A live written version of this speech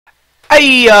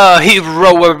Hey,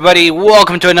 hero everybody,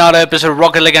 welcome to another episode of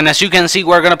Rocket League, and as you can see,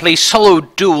 we're gonna play solo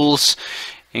duels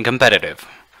in competitive.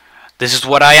 This is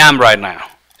what I am right now.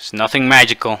 It's nothing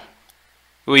magical.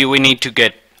 We need to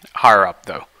get higher up,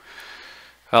 though.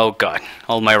 Oh god,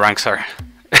 all my ranks are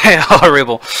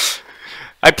horrible.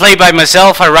 I play by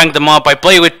myself, I rank them up. I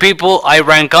play with people, I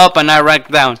rank up and I rank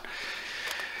down.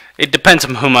 It depends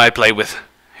on whom I play with.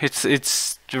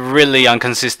 It's really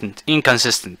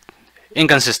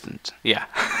inconsistent, yeah.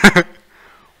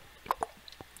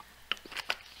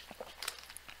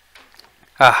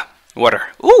 Water.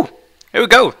 Ooh, here we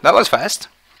go. That was fast.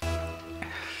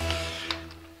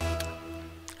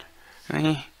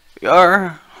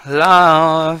 Your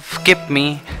love, keep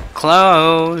me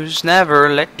close, never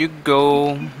let you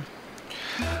go.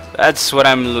 That's what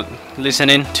I'm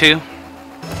listening to.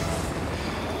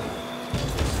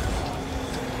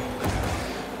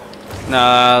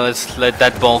 Now let's let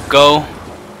that ball go.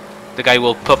 The guy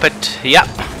will pop it. Yeah.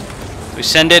 We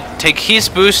send it. Take his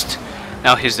boost.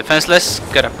 Now he's defenseless.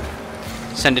 Gotta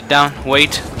send it down.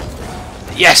 Wait.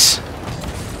 Yes.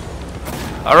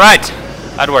 All right.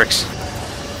 That works.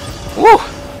 Woo.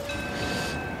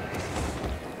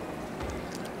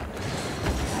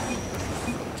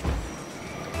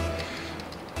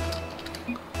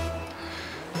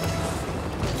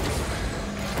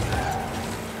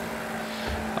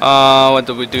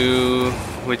 What do?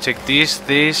 We take these.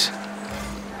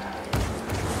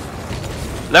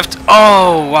 Left.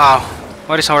 Oh, wow.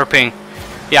 What is our ping?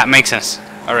 Yeah, makes sense.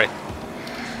 Alright.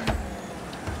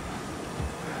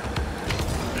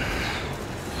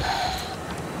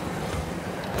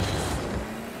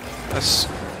 Let's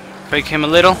fake him a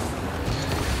little.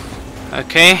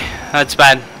 Okay, that's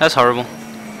bad. That's horrible.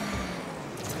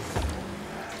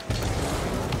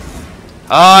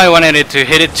 Oh, I wanted it to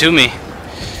hit it to me.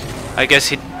 I guess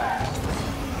he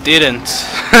didn't.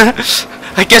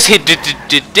 I guess he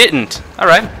didn't.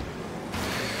 Alright.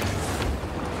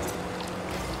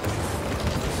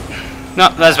 No,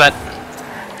 that's bad.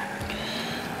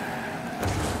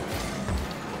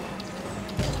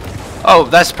 Oh,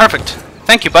 that's perfect.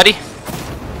 Thank you, buddy.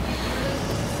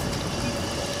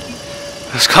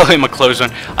 Let's call him a close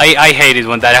one. I hate it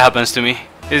when that happens to me.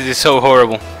 This is so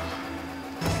horrible.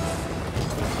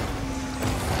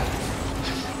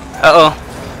 Uh-oh.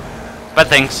 Bad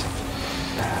things.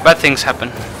 Bad things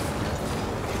happen.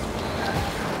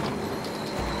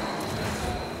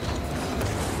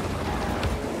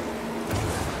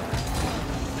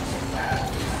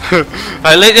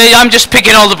 I'm just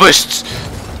picking all the boosts.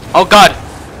 Oh god.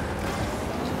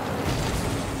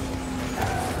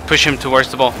 Push him towards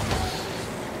the ball.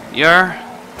 Your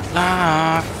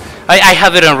love. I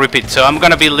have it on repeat, so I'm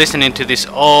gonna be listening to this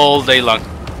all day long.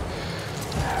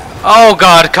 Oh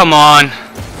god, come on.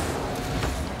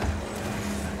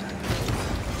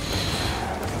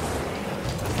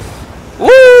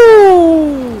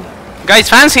 Woo! Guys,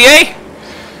 fancy, eh?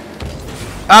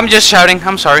 I'm just shouting,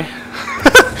 I'm sorry.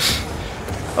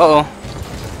 Uh-oh.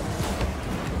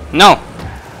 No.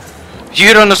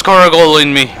 You don't score a goal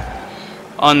in me.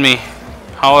 On me.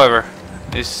 However,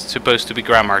 it's supposed to be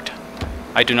grammared.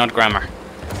 I do not grammar.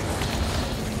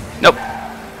 Nope.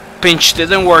 Pinch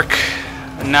didn't work.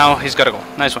 And now he's got a goal.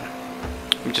 Nice one.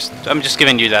 I'm just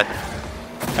giving you that.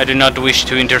 I do not wish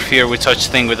to interfere with such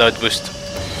thing without boost.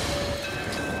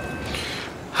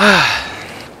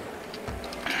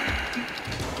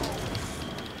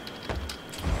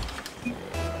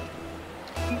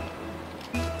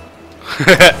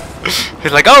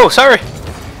 He's like, oh, sorry.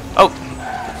 Oh,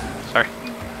 sorry.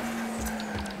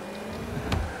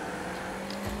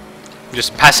 I'm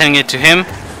just passing it to him.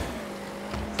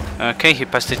 Okay, he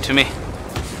passed it to me.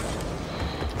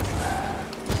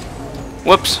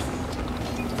 Whoops.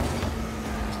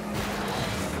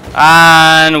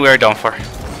 And we're done for.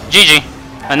 GG.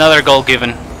 Another goal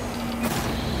given.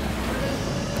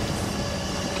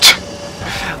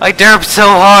 I derped so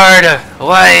hard.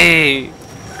 Why?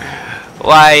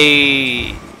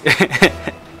 Why?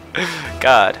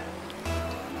 God.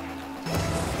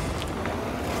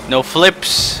 No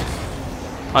flips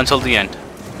until the end.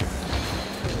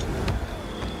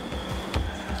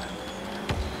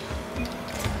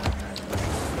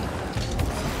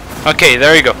 Okay,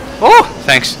 there you go. Oh,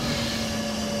 thanks.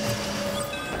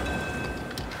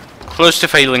 Close to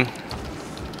failing.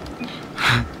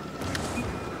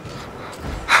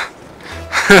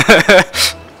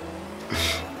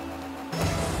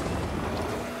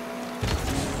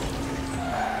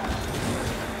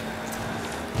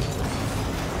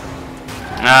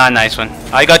 Ah, nice one.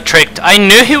 I got tricked. I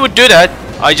knew he would do that.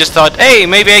 I just thought, hey,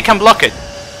 maybe I can block it.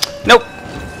 Nope.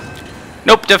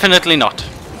 Nope, definitely not.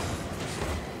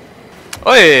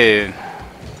 Oi!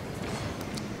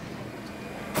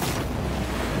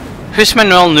 Who's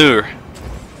Manuel Neuer?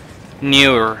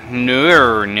 Neuer.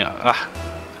 Ah,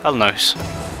 hell knows.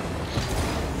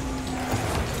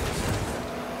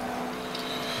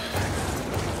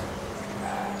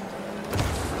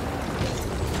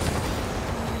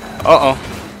 Uh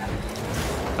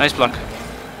oh. Nice block.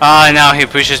 Ah, now he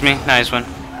pushes me. Nice one.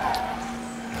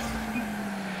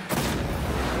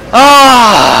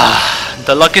 Ah,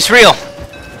 the luck is real.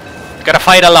 Gotta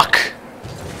fight a luck.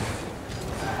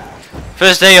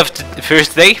 First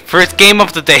game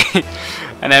of the day,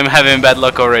 and I'm having bad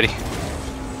luck already.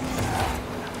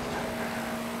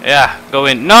 Yeah, go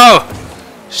in. No!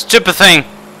 Stupid thing!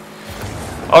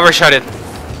 Overshot it.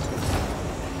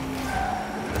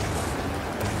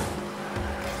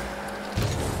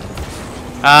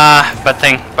 Ah, bad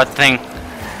thing.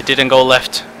 It didn't go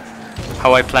left.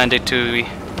 How I planned it to be.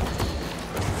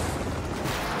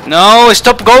 No,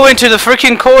 stop going to the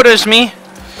freaking quarters, me!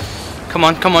 Come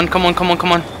on.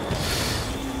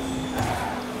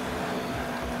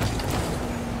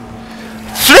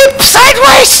 Flip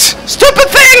sideways! Stupid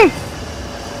thing!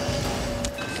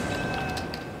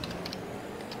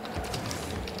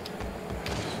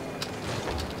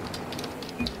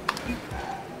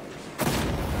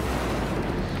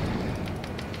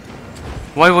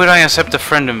 Why would I accept a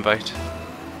friend invite?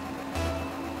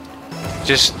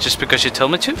 Just because you tell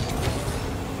me to?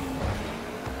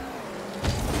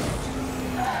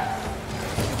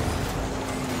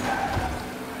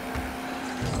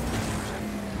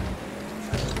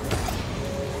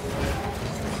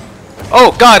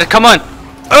 Oh God, come on!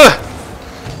 Ugh!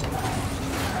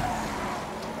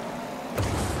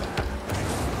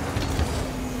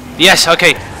 Yes,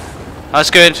 okay.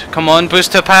 That's good. Come on,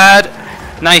 booster pad.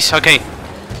 Nice, okay.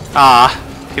 Ah,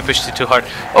 he pushed it too hard.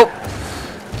 Oh!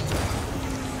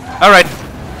 Alright.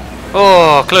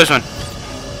 Oh, close one.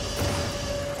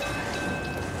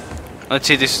 Let's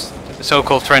see this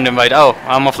so-called friend invite. Oh,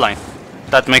 I'm offline.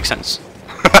 That makes sense.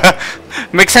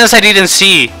 Makes sense I didn't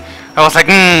see. I was like,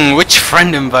 which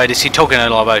friend invite is he talking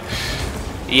about?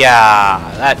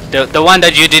 Yeah, the one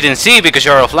that you didn't see because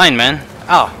you're offline, man.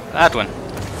 Oh, that one.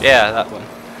 Yeah, that one.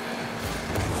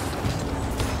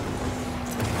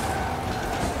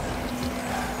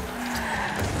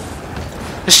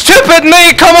 Stupid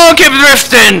me! Come on, keep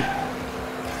drifting!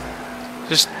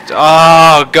 Just,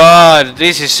 oh God,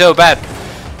 this is so bad.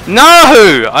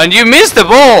 No! And you missed the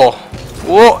ball!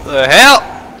 What the hell?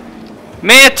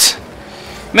 Mate!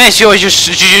 Mate, you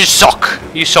suck.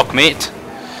 You suck, mate.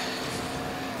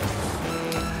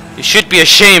 You should be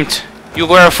ashamed. You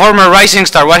were a former rising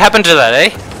star. What happened to that,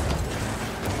 eh?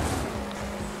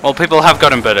 Well, people have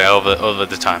gotten better over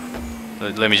the time.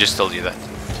 Let me just tell you that.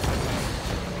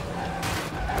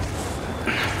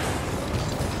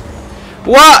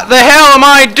 What the hell am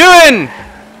I doing?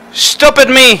 Stop at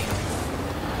me!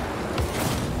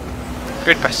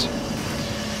 Great pass.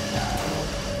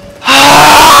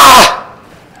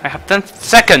 I have 10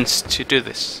 seconds to do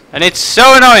this, and it's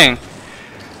so annoying.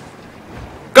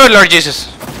 Good Lord Jesus.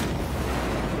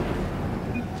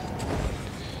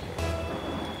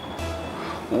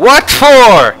 What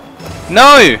for?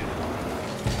 No!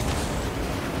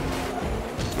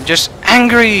 I'm just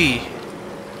angry.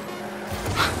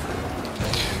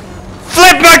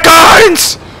 Flip my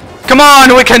coins! Come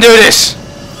on, we can do this!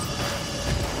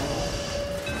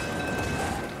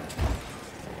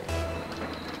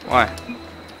 Why?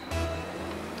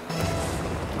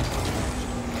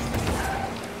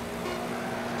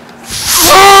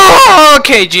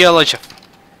 Okay, GLHF.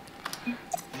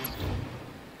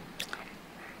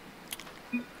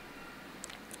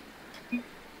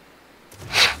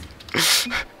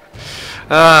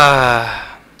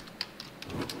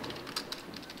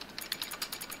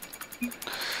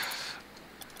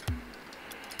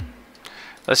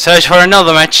 Let's search for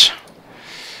another match.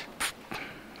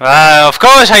 Of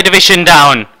course I division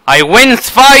down. I win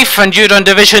 5 and you don't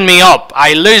division me up.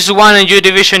 I lose 1 and you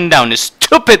division down. A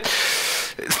stupid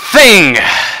thing.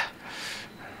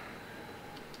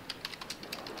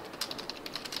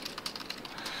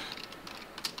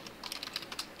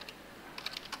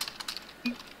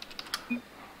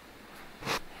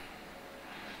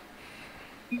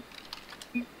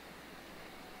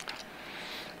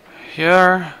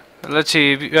 Here, let's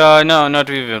see. No, not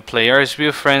view players.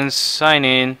 View friends. Sign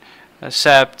in.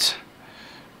 Accept.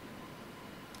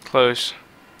 Close.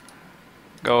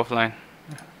 Go offline.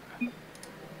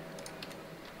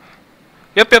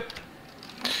 Yep.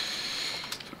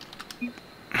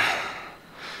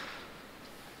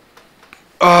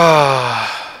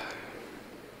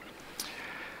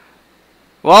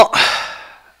 Well,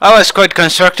 that was quite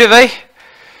constructive, eh?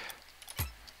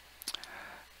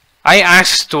 I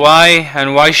asked why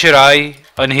and why should I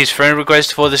on his friend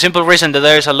request for the simple reason that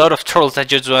there's a lot of trolls that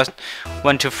just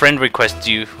want to friend request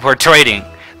you for trading.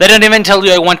 They don't even tell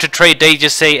you I want to trade, they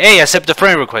just say, hey, accept the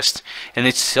friend request. And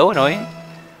it's so annoying.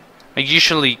 I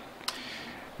usually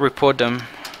report them.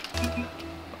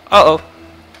 Uh-oh.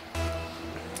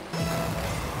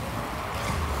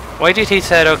 Why did he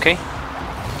say okay?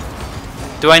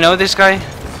 Do I know this guy?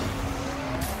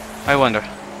 I wonder.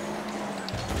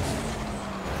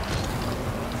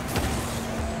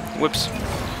 Whoops.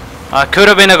 Could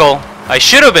have been a goal. I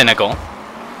should have been a goal.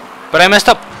 But I messed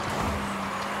up.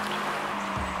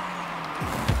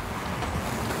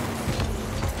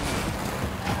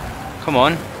 Come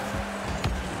on.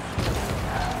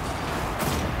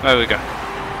 There we go.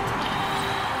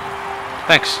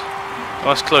 Thanks. That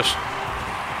was close.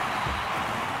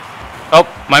 Oh,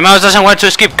 my mouse doesn't want to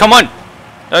skip. Come on.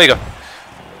 There you go.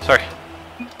 Sorry.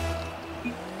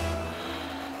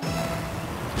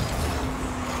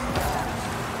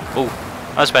 Oh,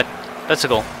 that's bad. That's a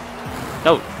goal.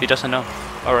 No, he doesn't know.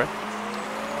 Alright.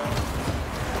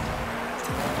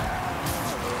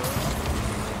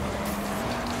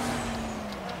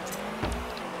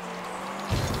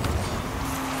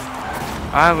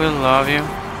 I will love you.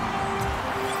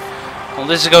 Well,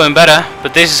 this is going better,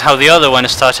 but this is how the other one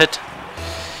started.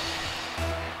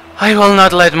 I will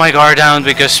not let my guard down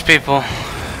because people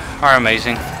are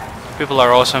amazing. People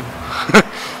are awesome.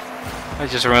 I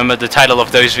just remembered the title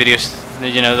of those videos,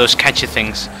 you know, those catchy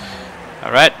things.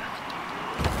 Alright.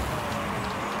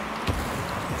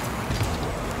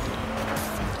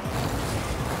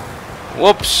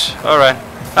 Whoops, alright.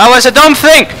 That was a dumb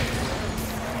thing!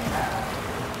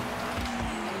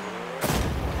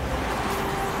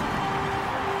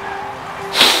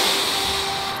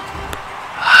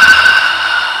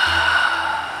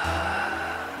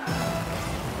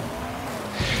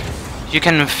 You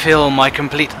can feel my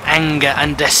complete anger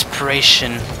and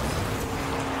desperation.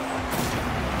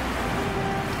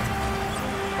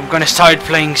 I'm gonna start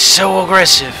playing so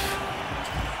aggressive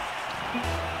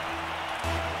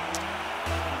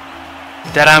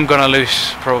that I'm gonna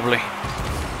lose, probably.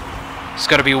 It's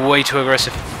gotta be way too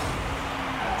aggressive.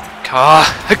 Ah,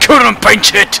 I couldn't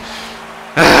punch it!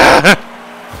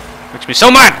 Makes me so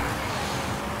mad!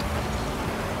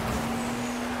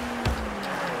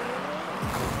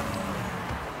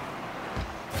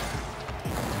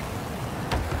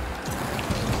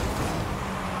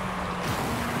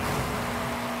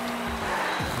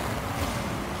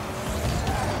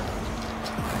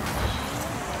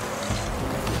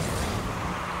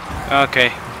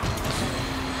 Okay.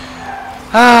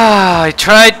 I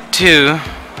tried to.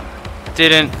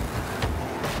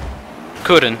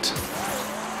 Couldn't.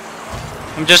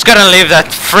 I'm just gonna leave that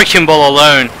freaking ball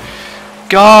alone.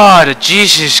 God,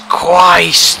 Jesus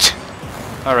Christ.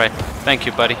 Alright, thank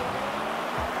you, buddy.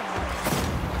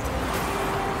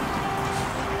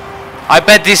 I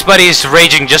bet this buddy is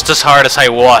raging just as hard as I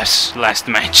was last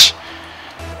match.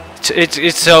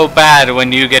 It's so bad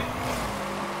when you get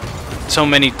so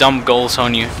many dumb goals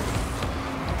on you.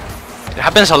 It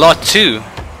happens a lot too.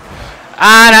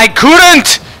 And I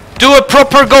couldn't do a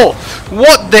proper goal.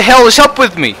 What the hell is up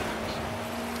with me?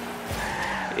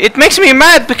 It makes me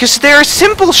mad because they are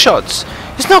simple shots.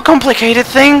 It's not a complicated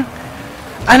thing.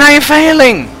 And I am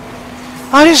failing.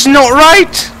 That is not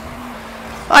right.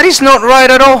 That is not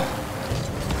right at all.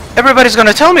 Everybody's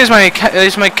gonna tell me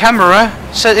it's my camera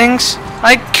settings.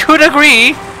 I could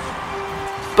agree.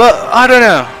 But I don't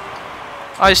know.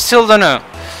 I still don't know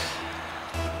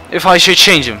if I should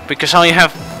change them because I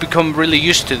have become really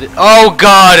used to it. Oh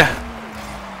God!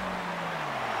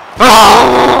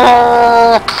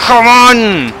 Oh, come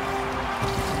on!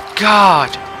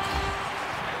 God!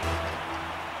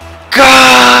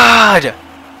 God!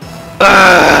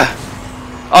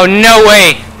 Oh no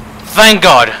way! Thank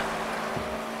God!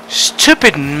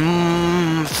 Stupid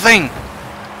thing!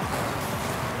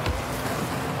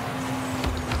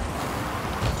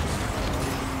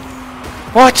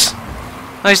 What?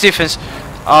 Nice defense.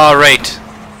 Alright.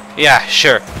 Yeah,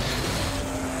 sure.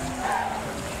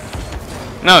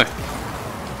 No.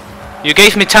 You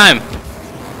gave me time.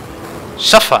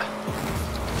 Suffer.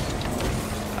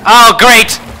 Oh,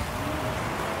 great!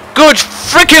 Good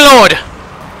freaking lord!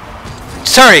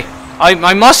 Sorry.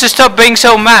 I must stop being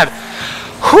so mad.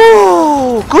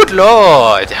 Whoo! Good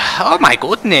lord! Oh my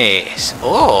goodness!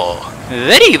 Oh!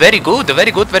 Very, very good,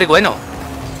 very good, very bueno.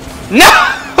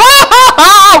 No!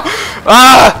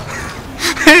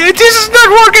 This is not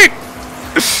working!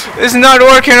 It's not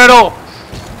working at all.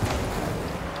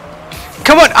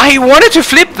 Come on, I wanted to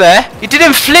flip there. It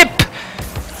didn't flip.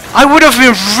 I would have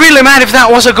been really mad if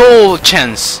that was a goal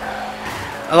chance.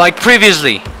 like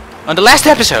previously on the last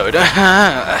episode.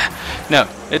 No,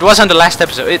 it was on the last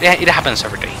episode. It happens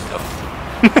every day though.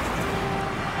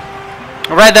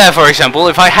 Right there, for example,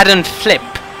 if I hadn't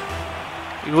flipped,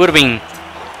 it would have been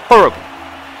horrible.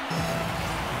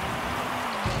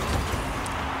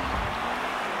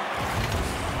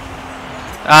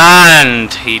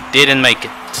 And he didn't make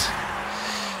it.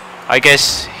 I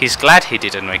guess he's glad he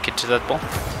didn't make it to that ball.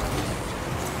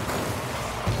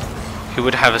 He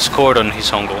would have scored on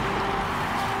his own goal,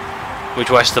 which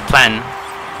was the plan,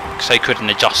 because I couldn't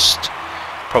adjust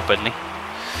properly.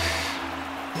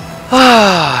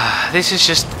 This is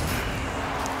just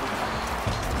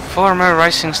former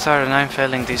rising star and I'm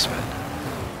failing this bad.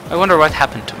 I wonder what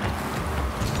happened to me.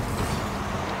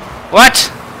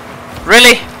 What?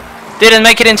 Really? Didn't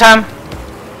make it in time?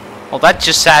 Well, that's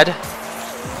just sad.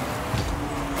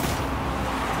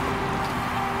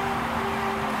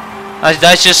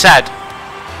 That's just sad.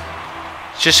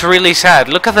 Just really sad.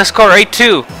 Look at the score,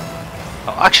 8-2.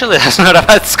 Oh, actually, that's not a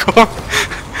bad score.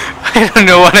 I don't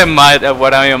know what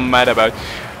I am mad about.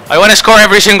 I want to score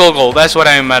every single goal. That's what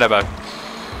I am mad about.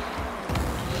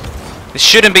 This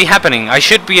shouldn't be happening. I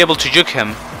should be able to juke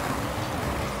him.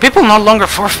 People no longer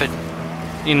forfeit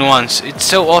in once. It's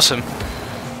so awesome.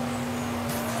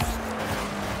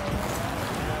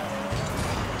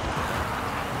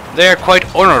 They are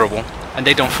quite honorable and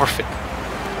they don't forfeit.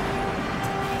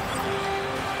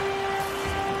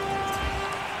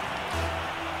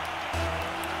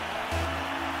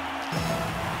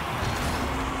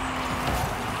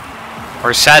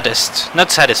 Or sadist.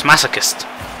 Not sadist, masochist.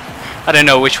 I don't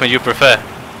know which one you prefer.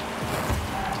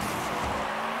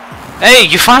 Hey,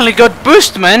 you finally got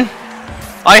boost, man!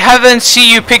 I haven't seen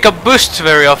you pick up boost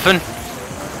very often.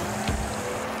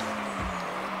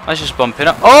 I just bump it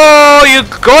up. Oh, you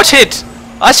got it!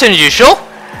 That's unusual.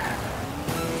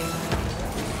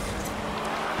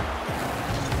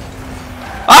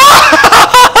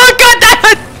 Oh! God damn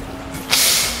it!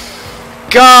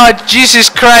 God, Jesus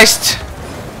Christ!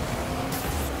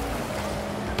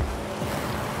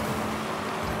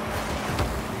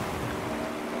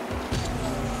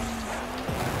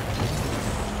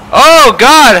 Oh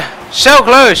God! So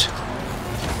close!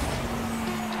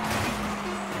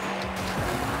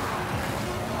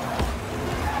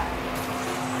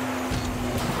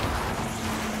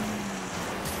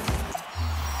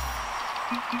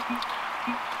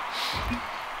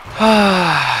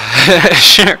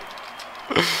 Sure.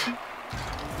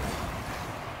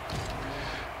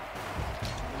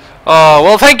 Oh,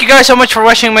 well, thank you guys so much for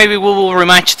watching. Maybe we will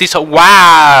rematch this.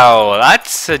 Wow,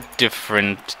 that's a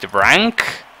different rank.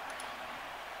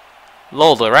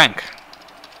 Lol, the rank.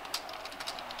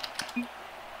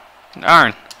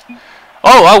 Darn.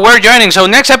 Oh, we're joining. So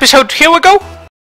next episode, here we go.